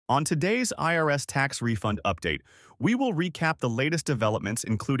On today's IRS tax refund update, we will recap the latest developments,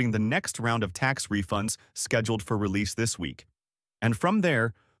 including the next round of tax refunds scheduled for release this week. And from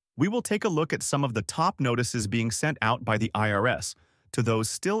there, we will take a look at some of the top notices being sent out by the IRS to those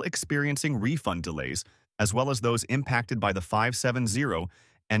still experiencing refund delays, as well as those impacted by the 570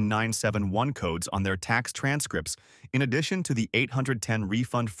 and 971 codes on their tax transcripts, in addition to the 810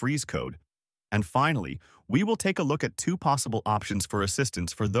 refund freeze code. And finally, we will take a look at two possible options for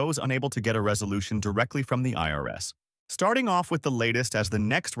assistance for those unable to get a resolution directly from the IRS. Starting off with the latest, as the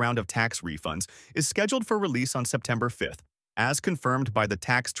next round of tax refunds is scheduled for release on September 5th, as confirmed by the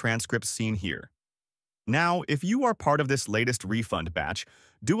tax transcripts seen here. Now, if you are part of this latest refund batch,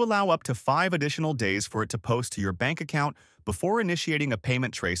 do allow up to 5 additional days for it to post to your bank account before initiating a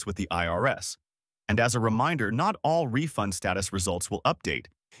payment trace with the IRS. And as a reminder, not all refund status results will update,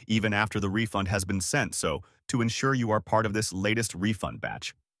 even after the refund has been sent, so to ensure you are part of this latest refund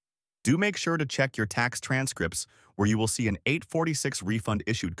batch, do make sure to check your tax transcripts where you will see an 846 refund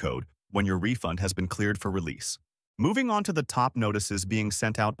issued code when your refund has been cleared for release. Moving on to the top notices being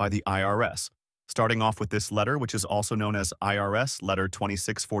sent out by the IRS, starting off with this letter, which is also known as IRS Letter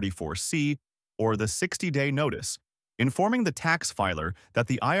 2644C, or the 60-day notice, informing the tax filer that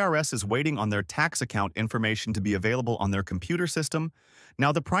the IRS is waiting on their tax account information to be available on their computer system.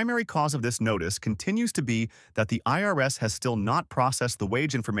 Now, the primary cause of this notice continues to be that the IRS has still not processed the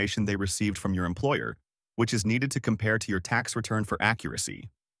wage information they received from your employer, which is needed to compare to your tax return for accuracy.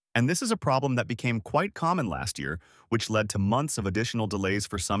 And this is a problem that became quite common last year, which led to months of additional delays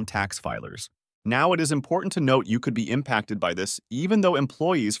for some tax filers. Now, it is important to note you could be impacted by this even though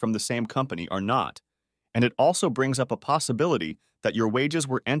employees from the same company are not. And it also brings up a possibility that your wages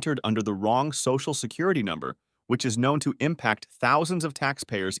were entered under the wrong Social Security number, which is known to impact thousands of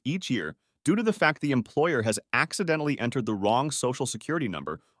taxpayers each year due to the fact the employer has accidentally entered the wrong Social Security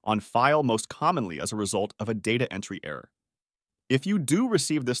number on file, most commonly as a result of a data entry error. If you do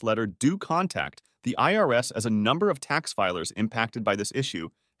receive this letter, do contact the IRS, as a number of tax filers impacted by this issue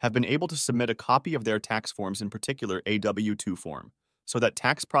have been able to submit a copy of their tax forms, in particular a W-2 form, so that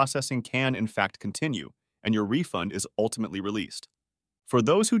tax processing can in fact continue and your refund is ultimately released. For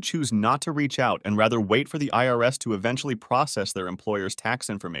those who choose not to reach out and rather wait for the IRS to eventually process their employer's tax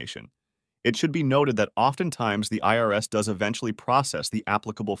information, it should be noted that oftentimes the IRS does eventually process the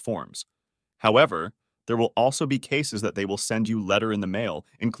applicable forms. However, there will also be cases that they will send you letter in the mail,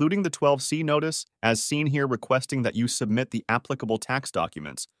 including the 12C notice, as seen here, requesting that you submit the applicable tax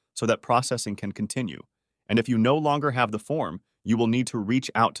documents so that processing can continue. And if you no longer have the form, you will need to reach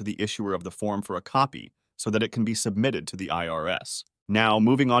out to the issuer of the form for a copy so that it can be submitted to the IRS. Now,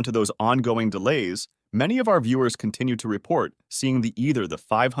 moving on to those ongoing delays, many of our viewers continue to report seeing either the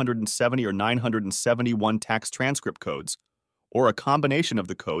 570 or 971 tax transcript codes, or a combination of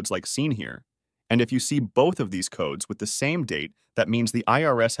the codes like seen here. And if you see both of these codes with the same date, that means the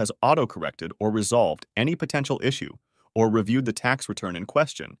IRS has autocorrected or resolved any potential issue or reviewed the tax return in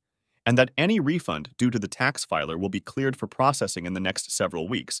question, and that any refund due to the tax filer will be cleared for processing in the next several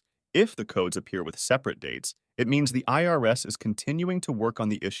weeks. If the codes appear with separate dates, it means the IRS is continuing to work on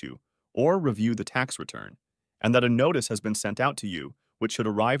the issue or review the tax return, and that a notice has been sent out to you, which should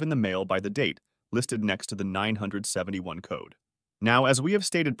arrive in the mail by the date listed next to the 971 code. Now, as we have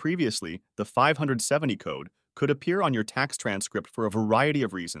stated previously, the 570 code could appear on your tax transcript for a variety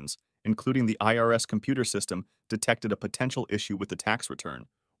of reasons, including the IRS computer system detected a potential issue with the tax return,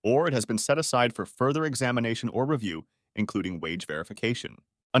 or it has been set aside for further examination or review, including wage verification.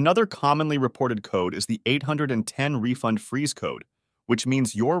 Another commonly reported code is the 810 refund freeze code, which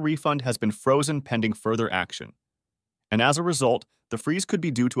means your refund has been frozen pending further action. And as a result, the freeze could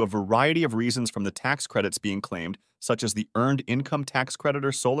be due to a variety of reasons, from the tax credits being claimed, such as the Earned Income Tax Credit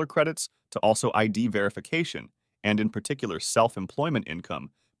or solar credits, to also ID verification, and in particular self-employment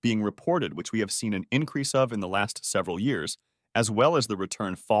income being reported, which we have seen an increase of in the last several years, as well as the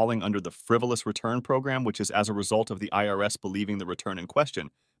return falling under the frivolous return program, which is as a result of the IRS believing the return in question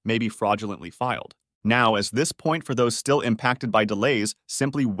may be fraudulently filed. Now, as this point for those still impacted by delays,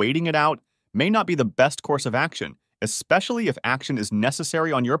 simply waiting it out may not be the best course of action, especially if action is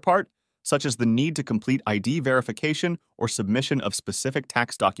necessary on your part, such as the need to complete ID verification or submission of specific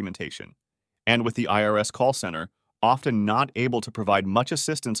tax documentation. And with the IRS call center often not able to provide much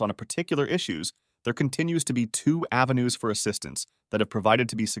assistance on a particular issues, there continues to be two avenues for assistance that have provided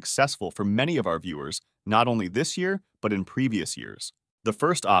to be successful for many of our viewers, not only this year, but in previous years. The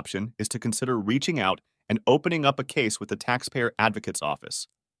first option is to consider reaching out and opening up a case with the Taxpayer Advocate's Office.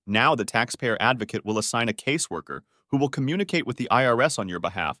 Now, the Taxpayer Advocate will assign a caseworker who will communicate with the IRS on your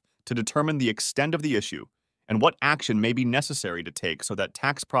behalf to determine the extent of the issue and what action may be necessary to take so that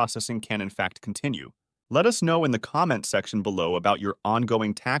tax processing can in fact continue. Let us know in the comment section below about your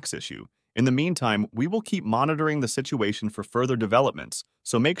ongoing tax issue. In the meantime, we will keep monitoring the situation for further developments,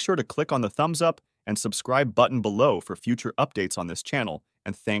 so make sure to click on the thumbs up and subscribe button below for future updates on this channel,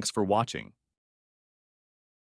 and thanks for watching.